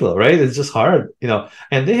free cash flow, right? It's just hard,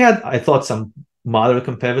 And they had, I thought, some moderate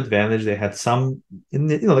competitive advantage. They had some,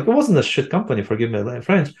 like it wasn't a shit company, forgive me my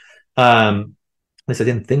French. At least I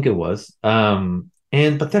didn't think it was.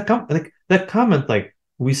 But that comment, like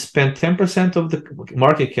we spent 10% of the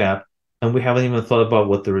market cap and we haven't even thought about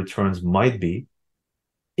what the returns might be.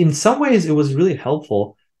 In some ways, it was really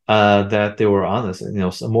helpful that they were honest. And,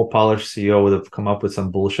 a more polished CEO would have come up with some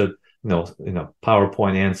bullshit,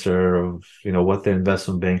 PowerPoint answer of, what their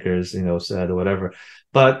investment bankers, said or whatever.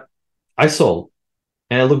 But I sold,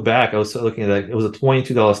 and I look back. I was looking at it was a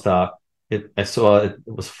 $22 stock. I saw it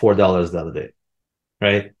was $4 the other day,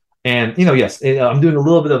 right? And yes, I'm doing a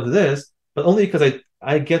little bit of this, but only because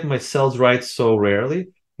I get my sells right so rarely.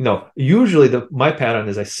 Usually my pattern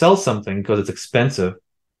is I sell something because it's expensive,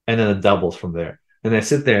 and then it doubles from there. And I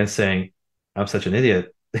sit there and saying, I'm such an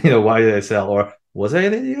idiot. Why did I sell? Or was I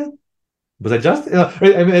an idiot? Was I just,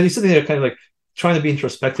 right? I mean, and you're sitting there kind of like trying to be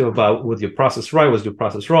introspective about was your process right? Was your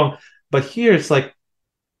process wrong? But here it's like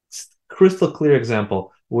crystal clear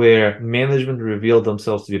example where management revealed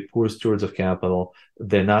themselves to be poor stewards of capital.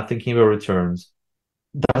 They're not thinking about returns.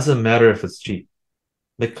 Doesn't matter if it's cheap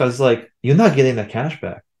because like you're not getting that cash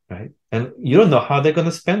back, right? And you don't know how they're going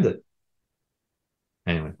to spend it.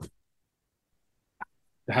 Anyway,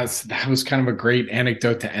 that was kind of a great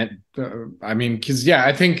anecdote to end. I mean, because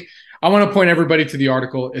I think I want to point everybody to the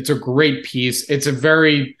article. It's a great piece. It's a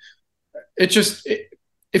very,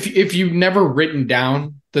 if you've never written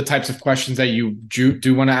down the types of questions that you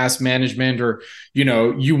do want to ask management, or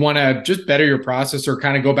you want to just better your process or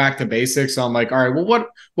kind of go back to basics on like, all right, well,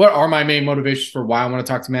 what are my main motivations for why I want to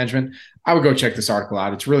talk to management? I would go check this article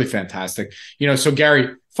out. It's really fantastic. So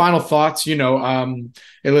Gary, final thoughts. Hey,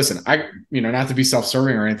 listen, not to be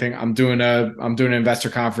self-serving or anything. I'm doing an investor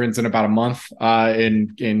conference in about a month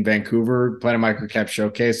in Vancouver, Planet Microcap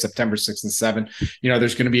Showcase, September 6th and 7th.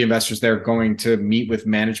 There's going to be investors there going to meet with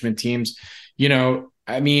management teams.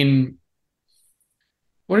 I mean,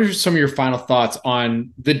 what are some of your final thoughts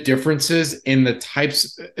on the differences in the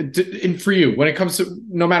types for you when it comes to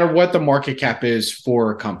no matter what the market cap is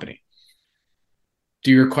for a company?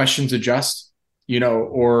 Do your questions adjust,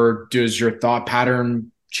 or does your thought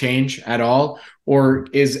pattern change at all? Or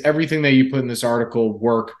is everything that you put in this article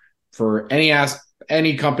work for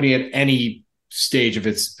any company at any stage of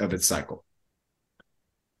its cycle?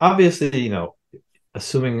 Obviously,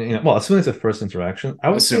 assuming it's a first interaction, I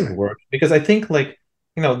would say it works, because I think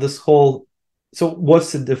this whole, so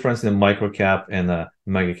what's the difference in a micro cap and a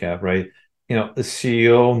mega cap, right? The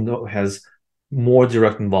CEO has more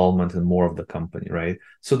direct involvement in more of the company, right?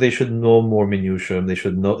 So they should know more minutia. They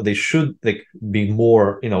should be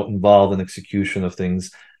more involved in execution of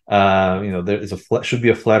things. There is should be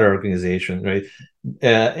a flatter organization, right?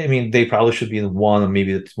 They probably should be in one or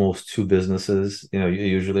maybe at most two businesses.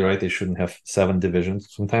 Usually, right? They shouldn't have 7 divisions.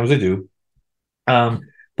 Sometimes they do. But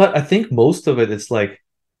I think most of it, it's like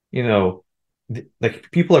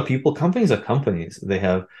people are people, companies are companies. They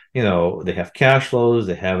have cash flows,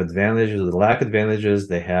 they have advantages, they lack advantages,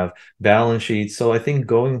 they have balance sheets. So I think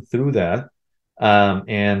going through that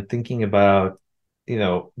and thinking about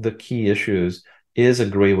the key issues is a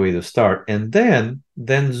great way to start, and then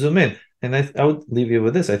zoom in. And I would leave you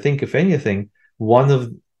with this. I think if anything, why are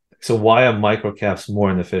microcaps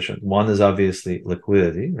more inefficient? One is obviously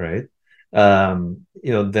liquidity, right? Then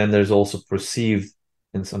there's also perceived,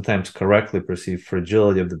 and sometimes correctly perceived,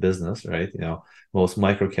 fragility of the business, right? Most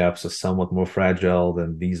microcaps are somewhat more fragile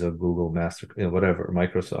than Visa, Google, Master, whatever,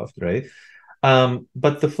 Microsoft, right?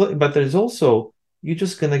 But there's also, you're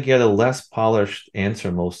just gonna get a less polished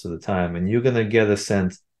answer most of the time, and you're gonna get a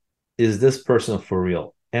sense, is this person for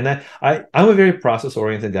real? And I'm a very process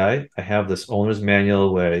oriented guy. I have this owner's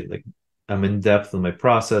manual where I'm in depth in my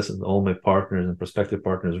process, and all my partners and prospective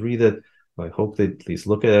partners read it. I hope they at least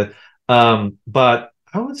look at it. But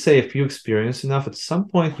I would say if you experience enough, at some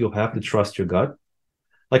point you'll have to trust your gut.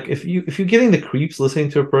 Like if you're getting the creeps listening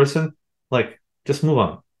to a person, just move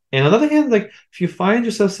on. And on the other hand, if you find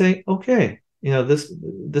yourself saying, okay, this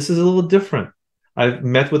is a little different. I've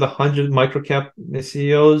met with 100 microcap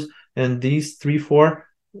CEOs, and these 3-4,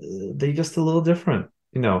 they're just a little different.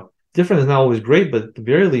 Different is not always great, but at the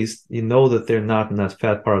very least, that they're not in that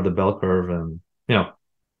fat part of the bell curve, and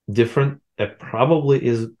different, it probably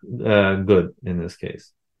is good in this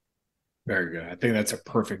case. Very good. I think that's a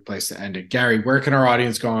perfect place to end it. Gary, where can our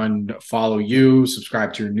audience go and follow you,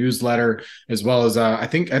 subscribe to your newsletter, as well as I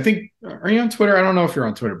think are you on Twitter? I don't know if you're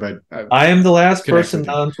on Twitter, but I am the last person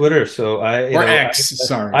on Twitter, so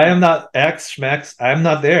sorry, I am not X Schmax. I'm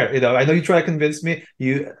not there. I know you try to convince me.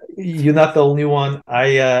 You're not the only one.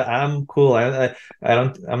 I'm cool. I'm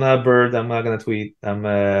not a bird. I'm not gonna tweet. I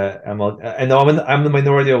know I'm the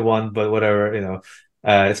minority of one, but whatever.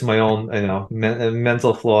 It's my own,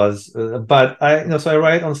 mental flaws. But so I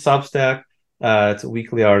write on Substack. It's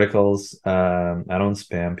weekly articles. I don't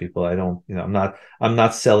spam people. I don't, I'm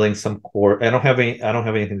not selling some core. I don't have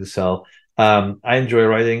anything to sell. I enjoy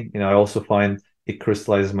writing. I also find it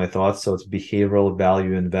crystallizes my thoughts. So it's behavioral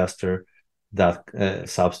value investor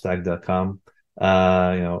substack.com.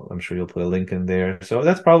 I'm sure you'll put a link in there. So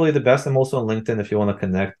that's probably the best. I'm also on LinkedIn if you want to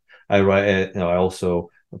connect. I write, I also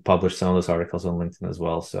publish some of those articles on LinkedIn as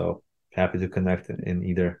well. So happy to connect in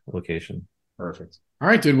either location. Perfect. All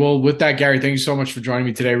right, dude. Well, with that, Gary, thank you so much for joining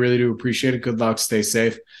me today. Really do appreciate it. Good luck. Stay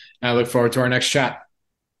safe. And I look forward to our next chat.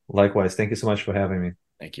 Likewise. Thank you so much for having me.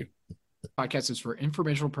 Thank you. Podcast is for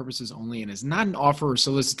informational purposes only and is not an offer or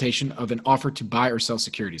solicitation of an offer to buy or sell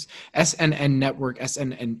securities. SNN Network,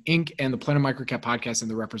 SNN Inc., and the Planet Microcap Podcast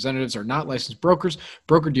and the representatives are not licensed brokers,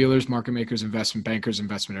 broker-dealers, market makers, investment bankers,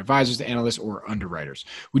 investment advisors, analysts, or underwriters.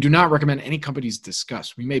 We do not recommend any companies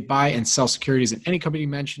discussed. We may buy and sell securities in any company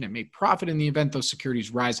mentioned and may profit in the event those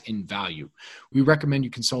securities rise in value. We recommend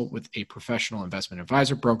you consult with a professional investment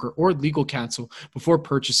advisor, broker, or legal counsel before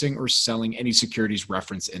purchasing or selling any securities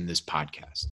referenced in this podcast.